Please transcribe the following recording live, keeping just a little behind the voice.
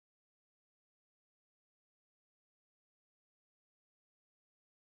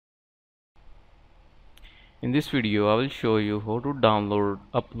In this video, I will show you how to download,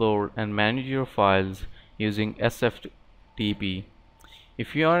 upload and manage your files using SFTP.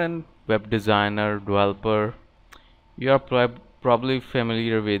 If you are a web designer, developer, you are probably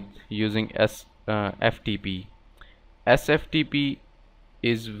familiar with using FTP. SFTP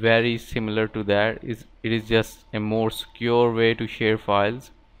is very similar to that. It is just a more secure way to share files.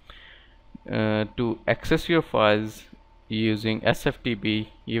 To access your files using SFTP,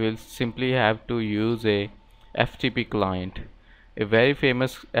 you will simply have to use a FTP client. A very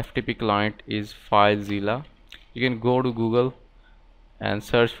famous FTP client is FileZilla. You can go to Google and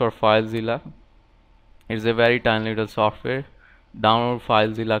search for FileZilla. It's a very tiny little software. Download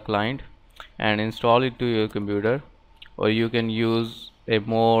FileZilla client and install it to your computer, or you can use a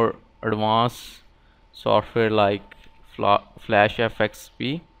more advanced software like Flash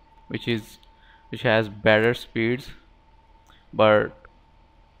FXP, which has better speeds, but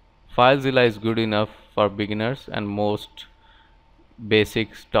FileZilla is good enough for beginners and most basic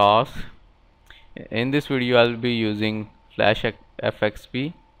tasks. In this video, I will be using Flash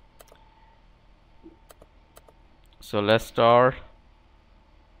FXP. So let's start.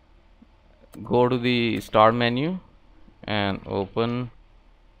 Go to the start menu and open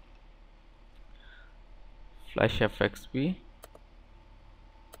Flash FXP.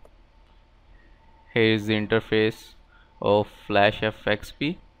 Here is the interface of Flash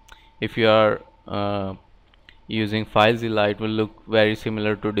FXP. If you are using FileZilla, it will look very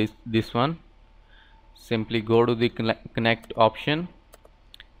similar to this one. Simply go to the connect option,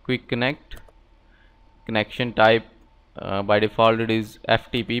 quick connect. Connection type by default it is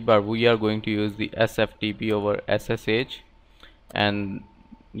FTP, but we are going to use the SFTP over SSH, and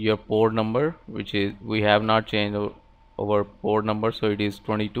your port number, which is we have not changed our port number, so it is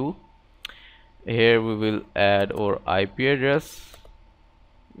 22. Here we will add our IP address,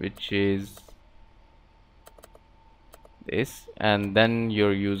 which is this, and then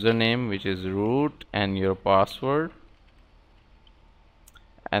your username, which is root, and your password,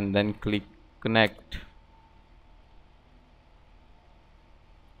 and then click connect.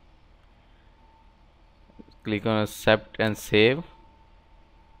 Click on accept and save.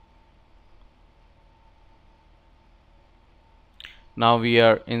 Now we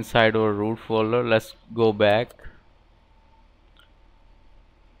are inside our root folder. Let's go back.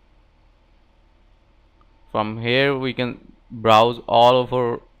 From here we can browse all of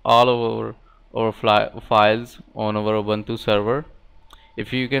our files on our Ubuntu server.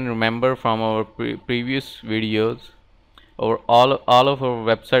 If you can remember from our previous videos, all of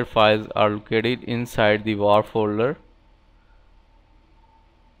our website files are located inside the war folder,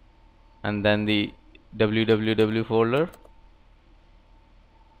 and then the www folder,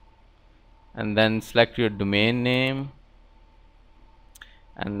 and then select your domain name,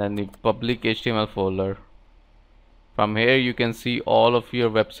 and then the public HTML folder. From here you can see all of your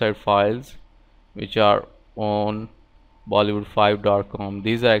website files which are on bollywood5.com.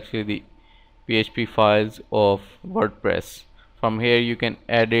 These are actually the PHP files of WordPress. From here you can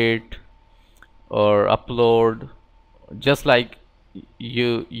edit or upload, just like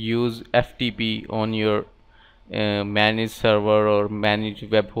you use FTP on your managed server or managed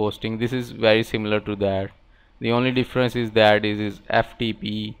web hosting. This is very similar to that. The only difference is that is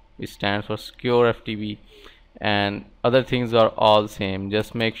FTP, which stands for secure FTP, and other things are all same.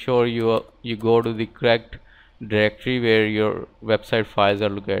 Just make sure you go to the correct directory where your website files are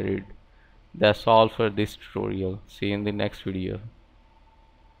located. That's all for this tutorial. See you in the next video.